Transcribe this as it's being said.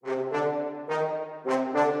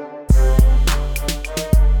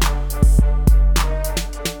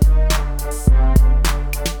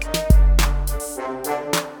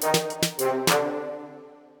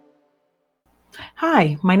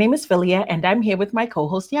Hi, my name is Philia, and I'm here with my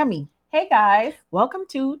co-host Yami. Hey guys, Welcome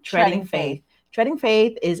to Treading Faith. Treading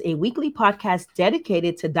Faith is a weekly podcast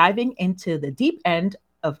dedicated to diving into the deep end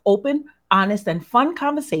of open, honest, and fun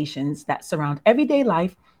conversations that surround everyday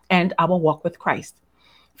life and our walk with Christ.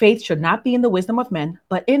 Faith should not be in the wisdom of men,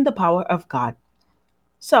 but in the power of God.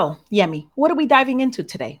 So, Yemi, what are we diving into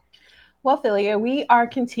today? well, Philia, we are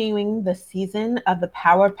continuing the season of the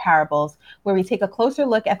Power of Parables, where we take a closer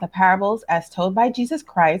look at the parables as told by Jesus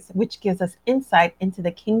Christ, which gives us insight into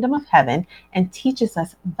the kingdom of heaven and teaches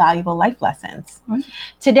us valuable life lessons. Right.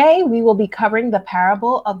 Today, we will be covering the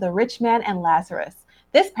parable of the Rich Man and Lazarus.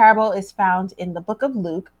 This parable is found in the book of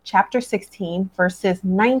Luke, chapter 16, verses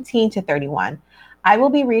 19 to 31. I will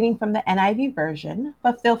be reading from the NIV version,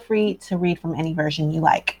 but feel free to read from any version you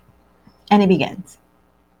like. And it begins.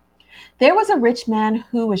 There was a rich man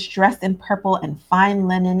who was dressed in purple and fine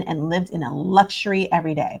linen and lived in a luxury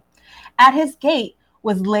every day. At his gate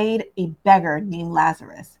was laid a beggar named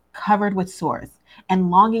Lazarus, covered with sores,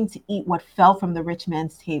 and longing to eat what fell from the rich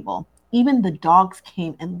man's table. Even the dogs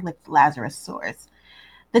came and licked Lazarus' sores.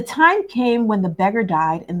 The time came when the beggar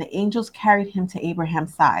died, and the angels carried him to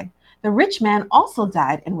Abraham's side. The rich man also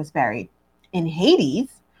died and was buried. In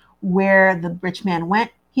Hades, where the rich man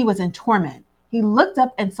went, he was in torment. He looked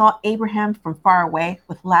up and saw Abraham from far away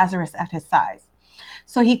with Lazarus at his side.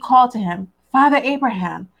 So he called to him, "Father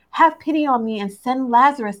Abraham, have pity on me and send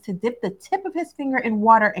Lazarus to dip the tip of his finger in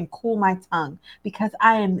water and cool my tongue, because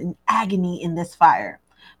I am in agony in this fire."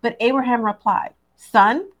 But Abraham replied,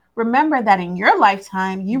 "Son, remember that in your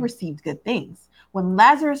lifetime you received good things, when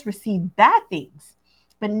Lazarus received bad things.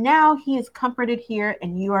 But now he is comforted here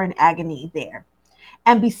and you are in agony there.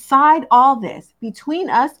 And beside all this, between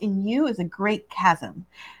us and you is a great chasm,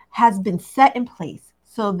 has been set in place,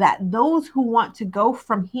 so that those who want to go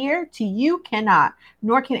from here to you cannot,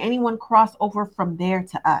 nor can anyone cross over from there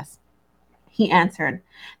to us." He answered,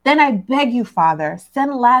 "Then I beg you, Father,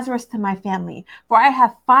 send Lazarus to my family, for I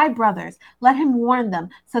have 5 brothers. Let him warn them,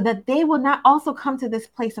 so that they will not also come to this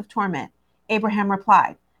place of torment." Abraham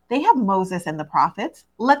replied, "They have Moses and the prophets.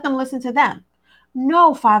 Let them listen to them."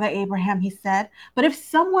 "No, Father Abraham," he said, "but if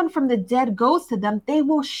someone from the dead goes to them, they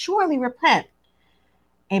will surely repent."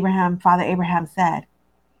 Father Abraham said,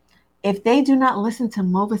 "If they do not listen to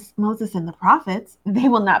Moses and the prophets, they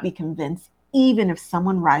will not be convinced, even if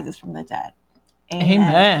someone rises from the dead."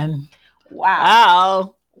 Amen.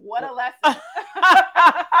 Wow. What a lesson.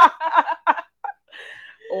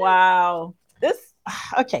 Wow.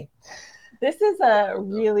 Okay. This is a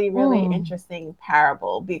really, really interesting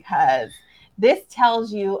parable, because this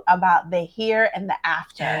tells you about the here and the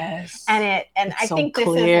after. Yes. And I so think this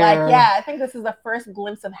clear. is I think this is the first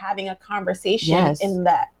glimpse of having a conversation in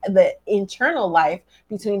the internal life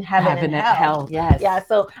between heaven and hell. Yes. Yeah.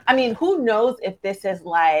 So, I mean, who knows if this is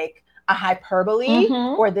like a hyperbole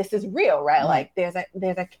or this is real, right? Like there's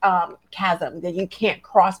a chasm that you can't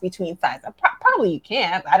cross between sides. Probably you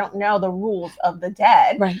can't. I don't know the rules of the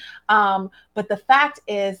dead. Right. But the fact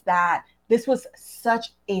is that this was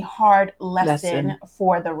such a hard lesson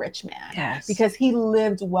for the rich man, because he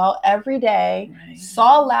lived well every day,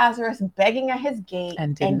 saw Lazarus begging at his gate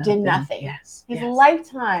and did nothing. His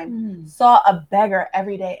lifetime saw a beggar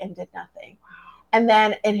every day and did nothing. And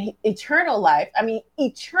then in eternal life, I mean,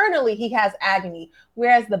 eternally he has agony,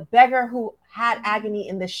 whereas the beggar who had agony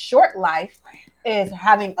in this short life is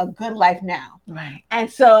having a good life now. Right.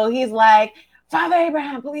 And so he's like, "Father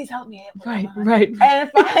Abraham, please help me." Right.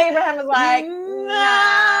 And Father Abraham is like,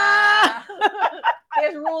 "Nah,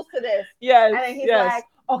 there's rules to this." Yes. And then he's like,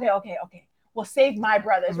 okay. Well, save my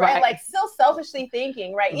brothers, right? Like still selfishly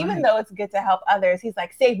thinking, right? Even though it's good to help others, he's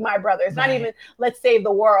like, save my brothers. Not even let's save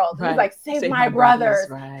the world. He's like, save my brothers,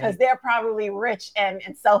 because they're probably rich and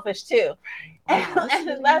selfish too. Wow,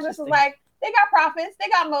 and Lazarus is like, they got prophets, they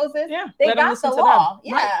got Moses, they got the law.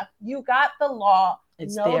 You got the law.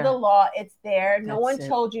 The law, it's there. No one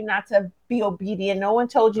told you not to be obedient. No one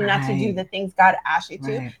told you not to do the things God asked you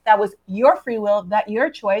to. That was your free will, that your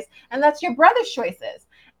choice, and that's your brother's choices.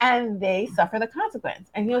 And they suffer the consequence.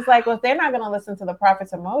 And he was like, well, if they're not going to listen to the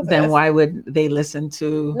prophets of Moses, then why would they listen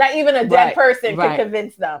to? Not even a dead person could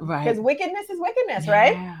convince them. Because wickedness is wickedness,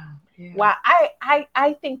 right? Yeah. Wow.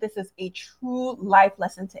 I think this is a true life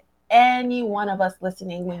lesson to any one of us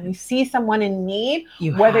listening. When you see someone in need,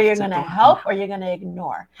 whether you're going to help or you're going to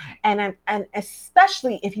ignore. And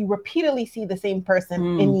especially if you repeatedly see the same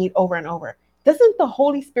person in need over and over. Doesn't the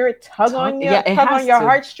Holy Spirit tug on your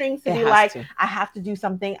heartstrings to be like, I have to do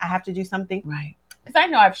something. Right. Because I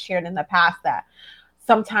know I've shared in the past that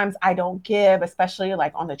Sometimes I don't give, especially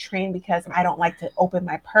like on the train, because I don't like to open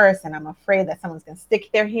my purse and I'm afraid that someone's going to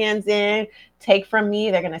stick their hands in, take from me.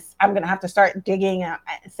 I'm going to have to start digging and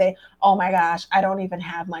say, oh my gosh, I don't even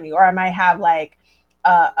have money. Or I might have like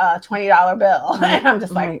a $20 bill. And I'm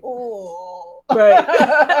just like, ooh.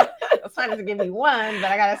 Right. It's fine to give me one, but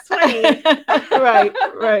I got a 20. Right.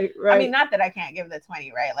 I mean, not that I can't give the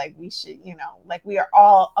 20, right? Like we should, like we are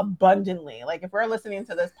all abundantly, like if we're listening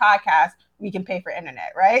to this podcast, we can pay for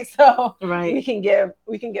internet, right? So we can give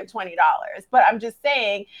 $20. But I'm just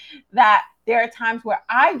saying that there are times where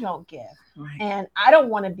I don't give. Right. And I don't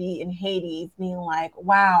want to be in Hades being like,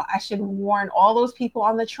 wow, I should warn all those people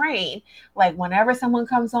on the train. Like whenever someone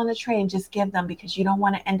comes on the train, just give them, because you don't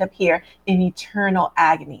want to end up here in eternal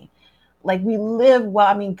agony. Like we live well.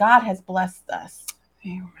 I mean, God has blessed us.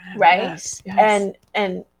 Amen. Right. Yes.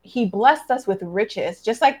 And he blessed us with riches,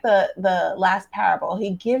 just like the last parable.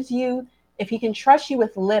 He gives you, if he can trust you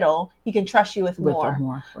with little, he can trust you with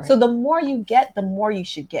more. Right. So the more you get, the more you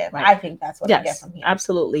should give. Right. I think that's what I get from here.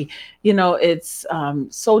 Absolutely. It's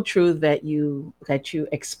so true that you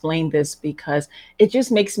explained this, because it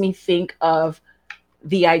just makes me think of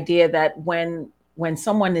the idea that when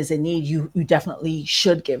someone is in need, you definitely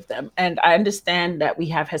should give them. And I understand that we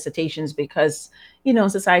have hesitations because, in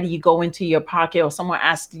society, you go into your pocket or someone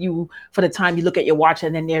asks you for the time, you look at your watch,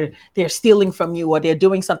 and then they're stealing from you or they're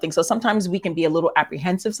doing something. So sometimes we can be a little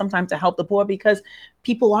apprehensive sometimes to help the poor, because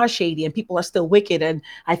people are shady and people are still wicked. And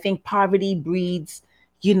I think poverty breeds,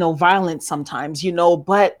 violence sometimes,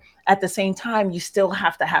 but at the same time, you still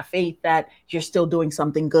have to have faith that you're still doing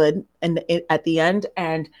something good and at the end,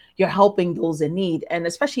 and you're helping those in need. And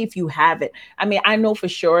especially if you have it. I mean, I know for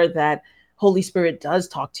sure that Holy Spirit does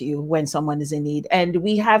talk to you when someone is in need. And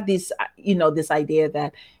we have this, this idea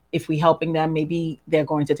that if we're helping them, maybe they're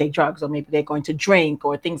going to take drugs, or maybe they're going to drink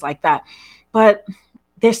or things like that. But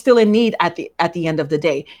they're still in need at the end of the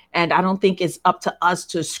day. And I don't think it's up to us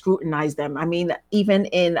to scrutinize them. I mean, even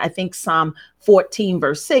in, I think, Psalm 14,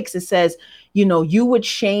 verse 6, it says, you would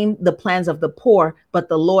shame the plans of the poor, but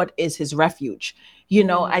the Lord is his refuge.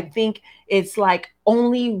 I think it's like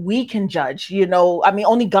only we can judge,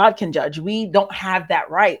 only God can judge. We don't have that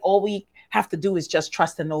right. All we have to do is just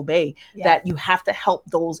trust and obey that you have to help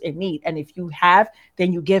those in need. And if you have,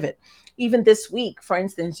 then you give it. Even this week, for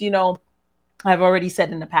instance, I've already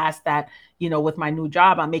said in the past that, with my new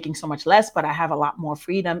job, I'm making so much less, but I have a lot more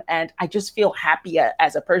freedom. And I just feel happy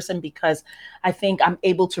as a person, because I think I'm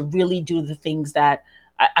able to really do the things that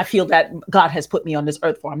I feel that God has put me on this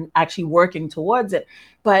earth for. I'm actually working towards it.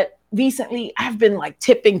 But recently I've been like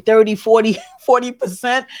tipping 30, 40%.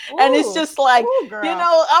 And it's just like,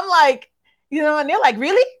 I'm like, and they're like,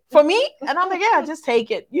 really? For me? And I'm like, yeah, just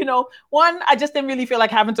take it. One, I just didn't really feel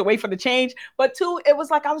like having to wait for the change. But two, it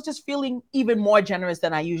was like I was just feeling even more generous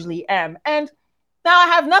than I usually am. And now I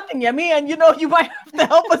have nothing, Yemi, and you might have to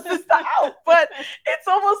help a sister out. But it's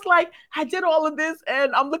almost like I did all of this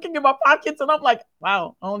and I'm looking in my pockets and I'm like,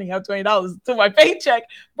 wow, I only have $20 to my paycheck.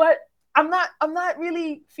 But I'm not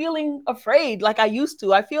really feeling afraid like I used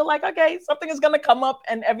to. I feel like, okay, something is going to come up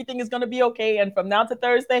and everything is going to be okay. And from now to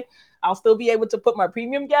Thursday, I'll still be able to put my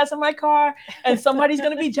premium gas in my car and somebody's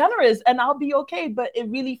going to be generous and I'll be okay. But it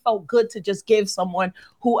really felt good to just give someone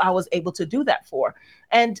who I was able to do that for.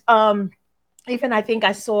 And even I think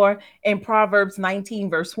I saw in Proverbs 19,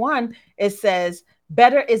 verse 1, it says,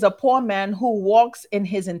 better is a poor man who walks in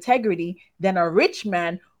his integrity than a rich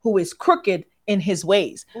man who is crooked in his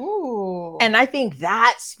ways. Ooh. And I think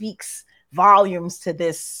that speaks volumes to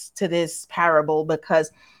this parable,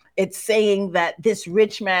 because it's saying that this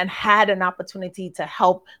rich man had an opportunity to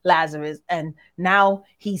help Lazarus and now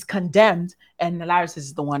he's condemned and Lazarus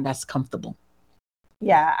is the one that's comfortable.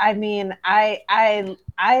 Yeah, I mean, I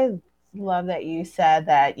love that you said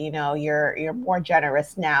that, you're more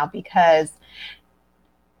generous now, because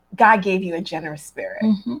God gave you a generous spirit,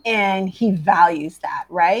 and he values that,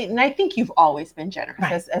 right? And I think you've always been generous.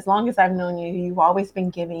 Right. As long as I've known you, you've always been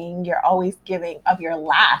giving. You're always giving of your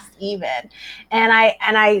last even. And I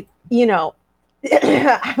I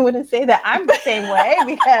wouldn't say that I'm the same way,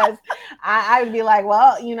 because I would be like,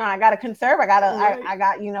 well, I got to conserve. I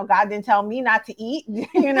got, God didn't tell me not to eat,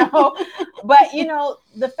 but,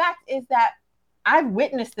 the fact is that I've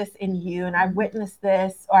witnessed this in you, and I've witnessed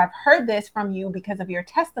this, or I've heard this from you because of your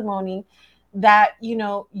testimony, that,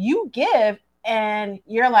 you give and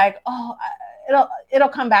you're like, oh, it'll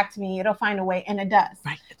come back to me. It'll find a way. And it does,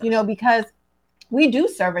 right, because we do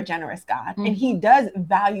serve a generous God, and he does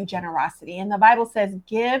value generosity. And the Bible says,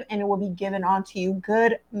 give and it will be given unto you,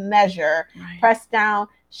 good measure, pressed down,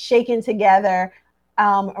 shaken together,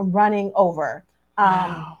 running over.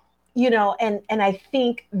 Wow. and I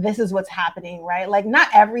think this is what's happening, right? Like not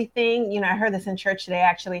everything, I heard this in church today,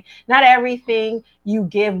 actually, not everything you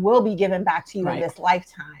give will be given back to you in this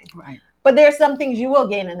lifetime. Right. But there's some things you will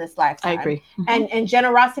gain in this lifetime. I agree. And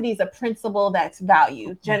generosity is a principle that's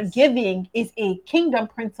valued. Yes. Giving is a kingdom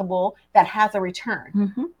principle that has a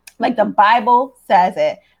return. Like the Mm-hmm. Bible says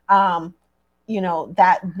it, that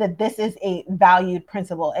this is a valued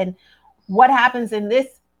principle. And what happens in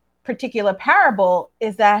this particular parable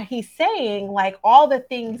is that he's saying, like, all the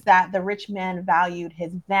things that the rich man valued,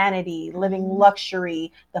 his vanity, living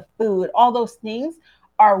luxury, the food, all those things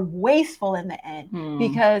are wasteful in the end,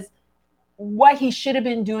 because what he should have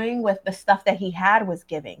been doing with the stuff that he had was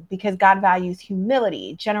giving, because God values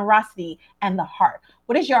humility, generosity, and the heart.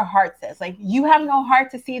 What does your heart says? Like, you have no heart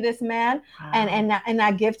to see this man and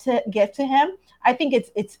not give to him. I think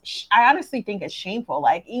I honestly think it's shameful.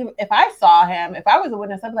 Like, even if I saw him, if I was a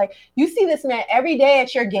witness, I'd be like, you see this man every day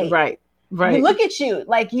at your gate. Right. You look at you,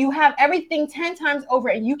 like you have everything 10 times over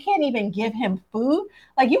and you can't even give him food.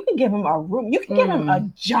 Like, you can give him a room. You can give him a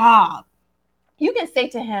job. You can say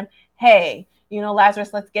to him, hey,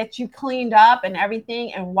 Lazarus, let's get you cleaned up and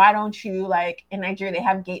everything. And why don't you, like in Nigeria, they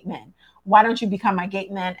have gate men. Why don't you become my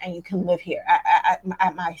gate man and you can live here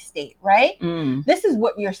at my estate, right? This is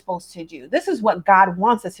what you're supposed to do. This is what God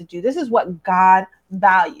wants us to do. This is what God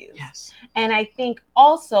values. Yes. And I think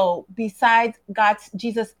also, besides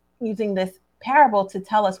Jesus using this parable to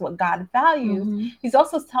tell us what God values, he's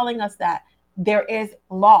also telling us that there is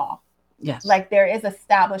law. Yes. Like there is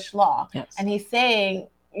established law. Yes. And he's saying,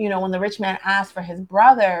 when the rich man asked for his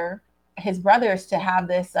brothers to have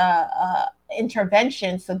this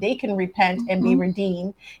intervention so they can repent and be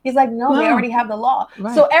redeemed, he's like, no, they already have the law.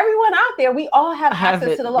 Right. So everyone out there, we all have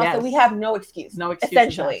access to the law. Yes. So we have no excuse. No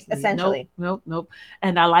excuse. Essentially. Nope.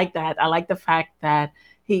 And I like that. I like the fact that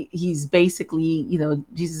he's basically,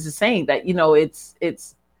 Jesus is saying that,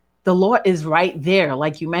 it's the law is right there,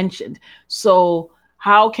 like you mentioned. So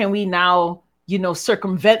how can we now,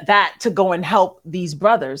 circumvent that to go and help these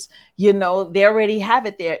brothers? They already have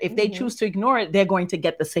it there. If they choose to ignore it, they're going to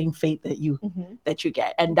get the same fate that you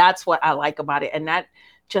get. And that's what I like about it. And that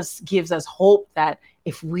just gives us hope that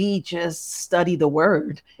if we just study the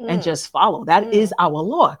word and just follow, that is our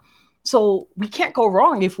law. So we can't go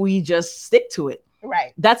wrong if we just stick to it.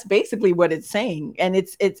 Right. That's basically what it's saying. And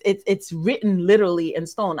it's written literally in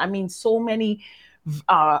stone. I mean, so many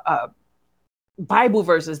Bible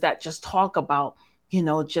verses that just talk about,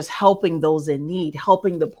 just helping those in need,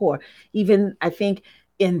 helping the poor. Even I think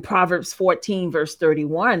in Proverbs 14, verse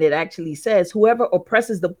 31, it actually says, whoever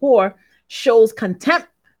oppresses the poor shows contempt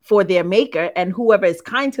for their maker, and whoever is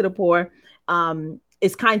kind to the poor,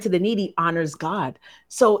 is kind to the needy, honors God.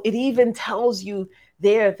 So it even tells you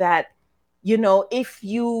there that, if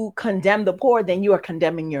you condemn the poor, then you are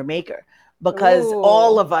condemning your maker, because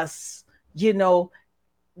all of us,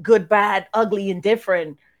 good, bad, ugly,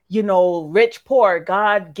 indifferent, rich, poor,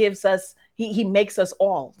 God gives us, he makes us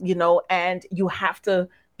all, and you have to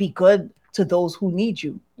be good to those who need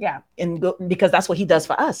you. Yeah. And because that's what he does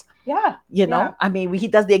for us. Yeah. I mean, he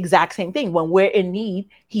does the exact same thing. When we're in need,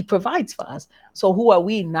 he provides for us. So who are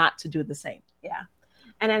we not to do the same? Yeah.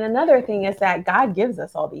 And then another thing is that God gives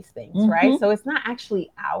us all these things, right? So it's not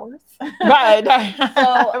actually ours. Right.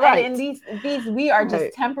 So right. And these we are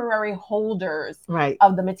just temporary holders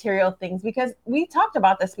of the material things, because we talked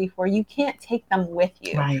about this before. You can't take them with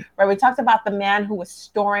you. Right. We talked about the man who was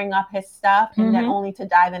storing up his stuff and then only to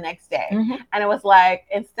die the next day. And it was like,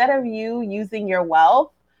 instead of you using your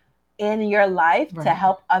wealth in your life to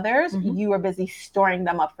help others, you were busy storing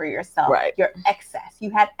them up for yourself. Right. Your excess. You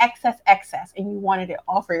had excess, and you wanted it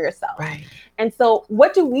all for yourself. Right. And so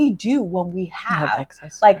what do we do when we have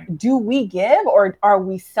excess? Like, do we give, or are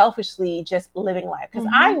we selfishly just living life? Because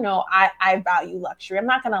I know I value luxury. I'm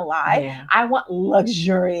not going to lie. Yeah. I want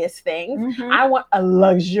luxurious things. I want a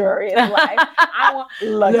luxurious life. I want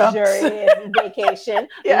luxurious vacation,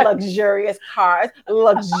 luxurious cars,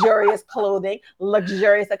 luxurious clothing,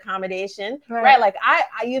 luxurious accommodation. Right? Like I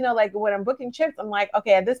like when I'm booking trips, I'm like,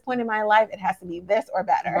 okay, at this point in my life, it has to be this or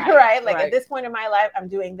better, right? Like at this point in my life, I'm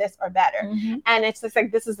doing this or better. And it's just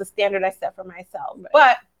like, this is the standard I set for myself.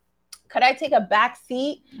 But could I take a back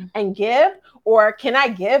seat and give, or can I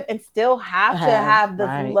give and still have to have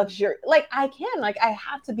this luxury? Like I can, like I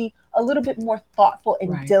have to be a little bit more thoughtful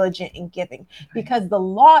and diligent in giving, because the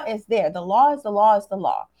law is there. The law is the law is the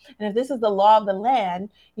law. And if this is the law of the land,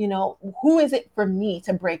 who is it for me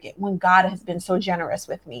to break it when God has been so generous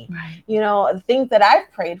with me? Right. The things that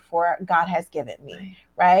I've prayed for, God has given me.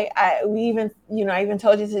 Right. I even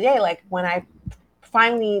told you today, like when I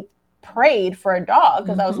finally prayed for a dog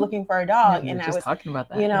because I was looking for a dog, Yeah, and we were I just was, talking about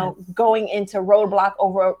that. you know, going into roadblock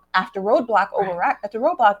over after roadblock over after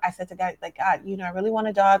roadblock. I said to God, like, God, you know, I really want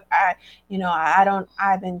a dog.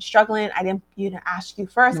 I've been struggling. I didn't, you know, ask you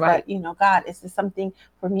first, but you know, God, is this something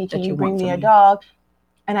for me? Can you bring me a dog?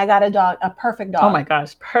 And I got a dog, a perfect dog. Oh my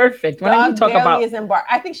gosh, perfect. When dog you talk barely about, isn't bark.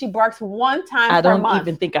 I think she barks one time per month. I don't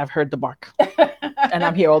even think I've heard the bark. And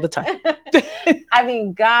I'm here all the time. I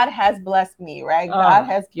mean, God has blessed me, right? God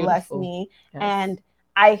has blessed me. Yes. And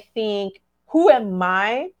I think, who am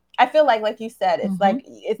I? I feel like you said, it's like,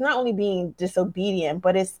 it's not only being disobedient,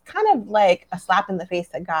 but it's kind of like a slap in the face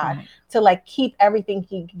to God to like keep everything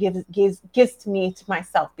he gives to me, to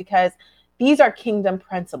myself, because these are kingdom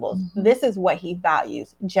principles. This is what he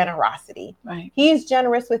values: generosity. Right. He is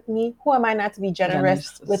generous with me. Who am I not to be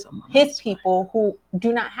generous with his people who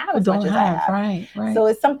do not have as much as I have? Right. So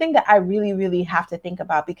it's something that I really, really have to think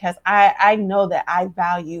about, because I know that I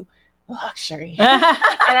value luxury. And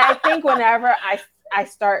I think whenever I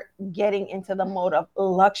start getting into the mode of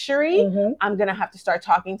luxury, I'm going to have to start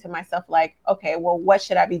talking to myself like, okay, well, what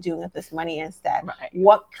should I be doing with this money instead? Right.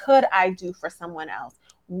 What could I do for someone else?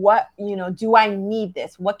 What, you know, do I need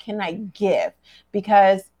this? What can I give?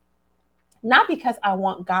 Because not because I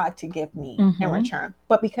want God to give me in return,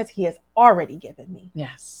 but because he has already given me.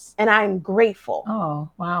 Yes. And I'm grateful. Oh,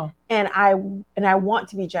 wow. And I want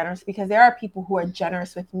to be generous, because there are people who are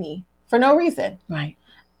generous with me for no reason. Right.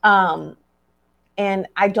 And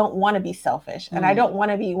I don't want to be selfish. And I don't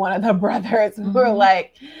want to be one of the brothers who are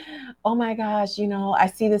like, oh my gosh, you know, I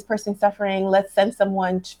see this person suffering. Let's send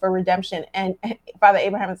someone for redemption. And Father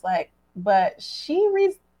Abraham is like, but she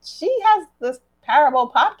has this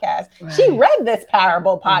parable podcast. Right. She read this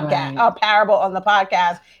parable podcast, a parable on the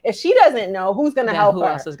podcast. If she doesn't know, who's going to help her? Who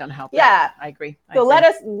else is going to help her? Yeah, I agree. So let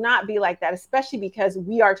us not be like that, especially because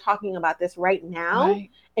we are talking about this right now. Right.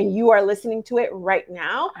 And you are listening to it right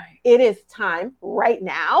now. Right. It is time right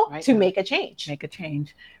now to make a change. Make a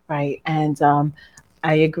change. Right. And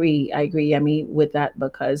I agree. I mean, with that,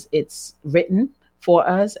 because it's written for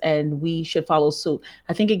us and we should follow suit.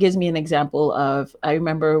 I think it gives me an example of, I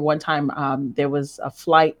remember one time there was a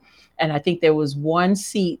flight, and I think there was one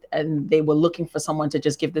seat and they were looking for someone to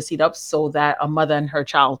just give the seat up so that a mother and her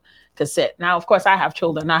child could sit. Now, of course, I have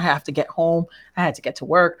children. I have to get home. I had to get to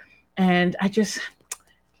work. And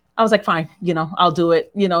I was like, fine, you know, I'll do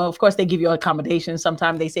it. You know, of course, they give you accommodations.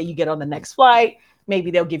 Sometimes they say you get on the next flight.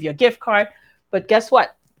 Maybe they'll give you a gift card. But guess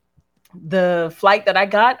what? The flight that I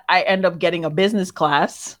got, I end up getting a business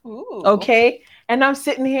class. Ooh. Okay. And I'm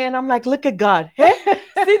sitting here and I'm like, look at God. Hey,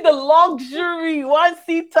 see the luxury,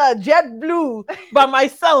 one-seater, JetBlue by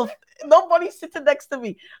myself. Nobody sitting next to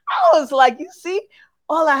me. I was like, you see,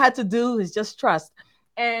 all I had to do is just trust.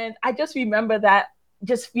 And I just remember that,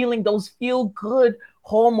 just feeling those feel good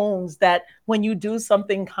hormones that when you do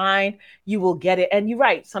something kind, you will get it. And you're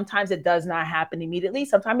right. Sometimes it does not happen immediately.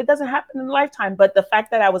 Sometimes it doesn't happen in a lifetime. But the fact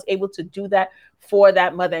that I was able to do that for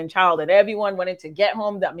that mother and child, and everyone wanted to get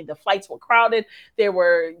home. I mean, the flights were crowded.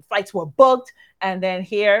 Flights were booked. And then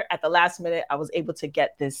here at the last minute, I was able to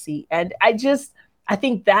get this seat. And I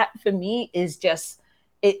think that for me is just,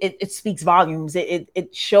 it speaks volumes.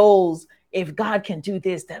 It shows, if God can do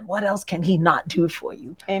this, then what else can he not do for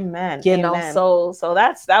you? Amen. You know, so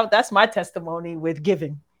that's my testimony with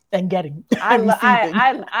giving and getting. I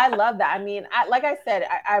love that. I mean, like I said,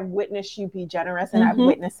 I've witnessed you be generous, and I've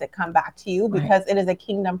witnessed it come back to you, because it is a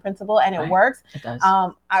kingdom principle and it works. It does.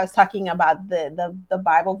 I was talking about the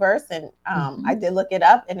Bible verse, and I did look it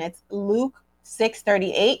up, and it's Luke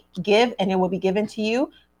 6:38. Give, and it will be given to you.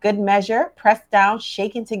 Good measure, pressed down,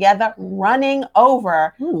 shaken together, running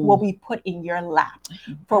over, will be put in your lap.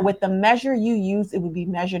 For with the measure you use, it will be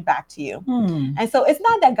measured back to you. And so it's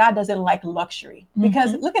not that God doesn't like luxury,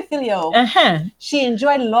 because look at Filio. She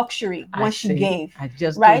enjoyed luxury when she gave. I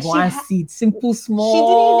just gave one seat, simple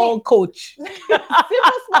small coach. Simple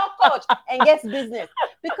small coach, and gets business,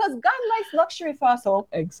 because God likes luxury for us all.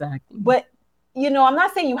 Exactly. But you know, I'm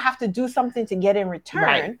not saying you have to do something to get in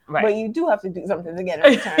return, right. But you do have to do something to get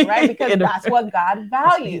in return, right? Because that's what God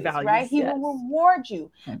values, right? He will reward you.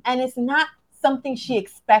 And it's not something she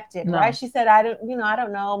expected, right? She said, I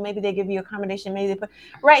don't know, maybe they give you accommodation, maybe they put,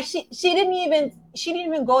 right? She didn't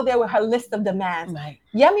even go there with her list of demands. Right.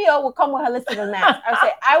 Yemio will come with her list of demands. I would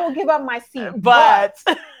say, I will give up my seat, but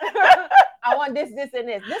I want this, and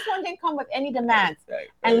this. This one didn't come with any demands. Right.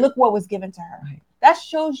 And look what was given to her. Right. That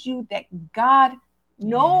shows you that God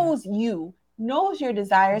knows you, knows your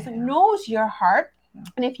desires, knows your heart.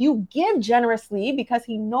 And if you give generously, because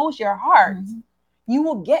he knows your heart, you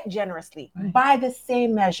will get generously by the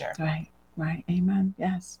same measure. Right. Amen.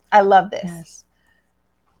 Yes. I love this. Yes.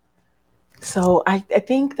 So I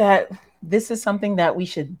think that this is something that we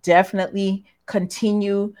should definitely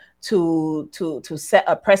continue to set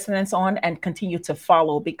a precedence on and continue to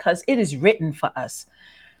follow because it is written for us.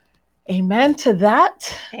 Amen to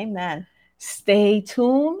that. Amen. Stay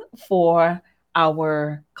tuned for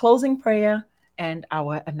our closing prayer and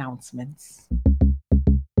our announcements.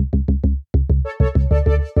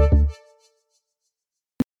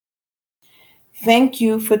 Thank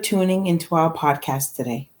you for tuning into our podcast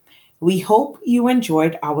today. We hope you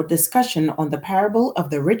enjoyed our discussion on the parable of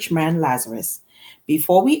the rich man Lazarus.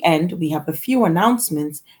 Before we end, we have a few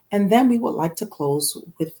announcements and then we would like to close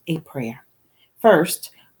with a prayer. First,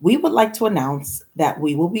 we would like to announce that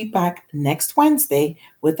we will be back next Wednesday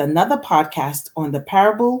with another podcast on the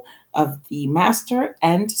parable of the master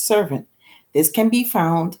and servant. This can be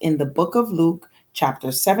found in the book of Luke,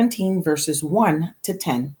 chapter 17, verses 1 to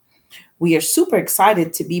 10. We are super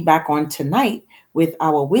excited to be back on tonight with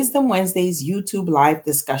our Wisdom Wednesdays YouTube live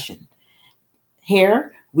discussion.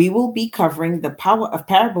 Here, we will be covering the power of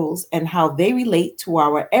parables and how they relate to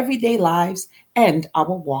our everyday lives and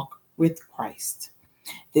our walk with Christ.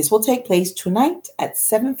 This will take place tonight at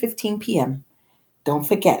 7:15 p.m. Don't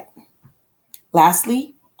forget.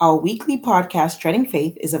 Lastly, our weekly podcast, Treading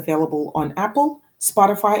Faith, is available on Apple,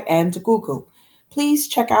 Spotify, and Google. Please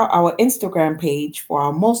check out our Instagram page for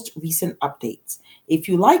our most recent updates. If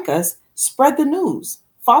you like us, spread the news,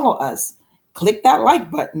 follow us, click that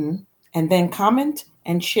like button, and then comment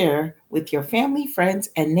and share with your family, friends,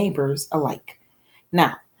 and neighbors alike.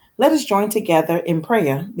 Now, let us join together in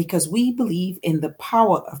prayer because we believe in the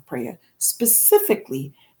power of prayer,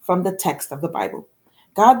 specifically from the text of the Bible.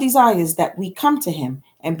 God desires that we come to him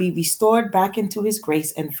and be restored back into his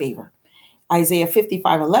grace and favor. Isaiah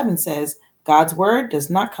 55:11 says, God's word does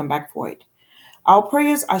not come back void. Our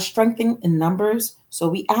prayers are strengthened in numbers, so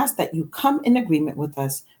we ask that you come in agreement with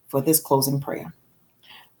us for this closing prayer.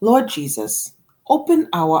 Lord Jesus, open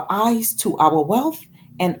our eyes to our wealth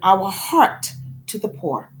and our heart to the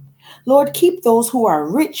poor. Lord, keep those who are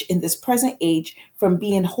rich in this present age from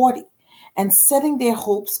being haughty and setting their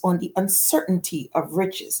hopes on the uncertainty of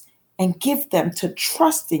riches, and give them to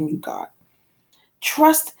trust in you, God.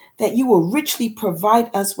 Trust that you will richly provide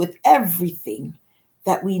us with everything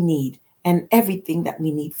that we need and everything that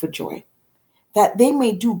we need for joy, that they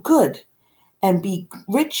may do good and be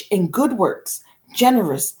rich in good works,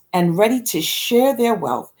 generous and ready to share their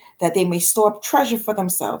wealth, that they may store up treasure for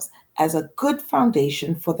themselves as a good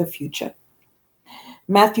foundation for the future.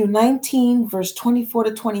 Matthew 19, verse 24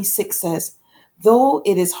 to 26 says, though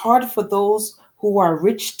it is hard for those who are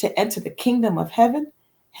rich to enter the kingdom of heaven,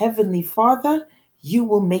 Heavenly Father, you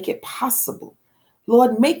will make it possible.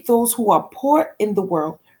 Lord, make those who are poor in the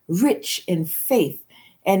world rich in faith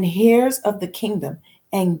and heirs of the kingdom,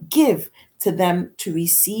 and give to them to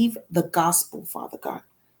receive the gospel, Father God.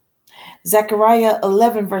 Zechariah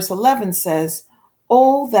 11, verse 11 says,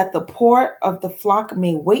 oh, that the poor of the flock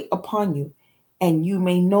may wait upon you, and you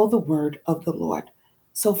may know the word of the Lord.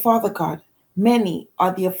 So, Father God, many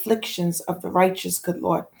are the afflictions of the righteous, good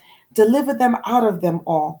Lord. Deliver them out of them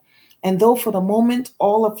all. And though for the moment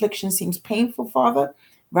all affliction seems painful, Father,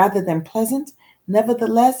 rather than pleasant,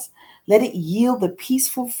 nevertheless, let it yield the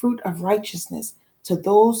peaceful fruit of righteousness to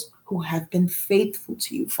those who have been faithful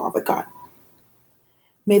to you, Father God.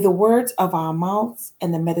 May the words of our mouths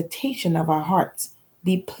and the meditation of our hearts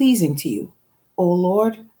be pleasing to you, O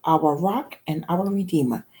Lord, our rock and our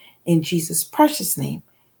redeemer. In Jesus' precious name,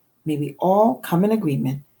 may we all come in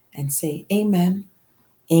agreement and say amen,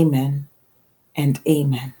 amen, and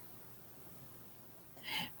amen.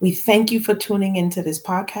 We thank you for tuning into this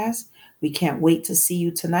podcast. We can't wait to see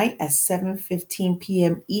you tonight at 7:15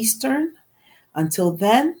 p.m. Eastern. Until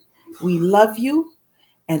then, we love you,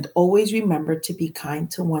 and always remember to be kind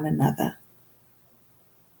to one another.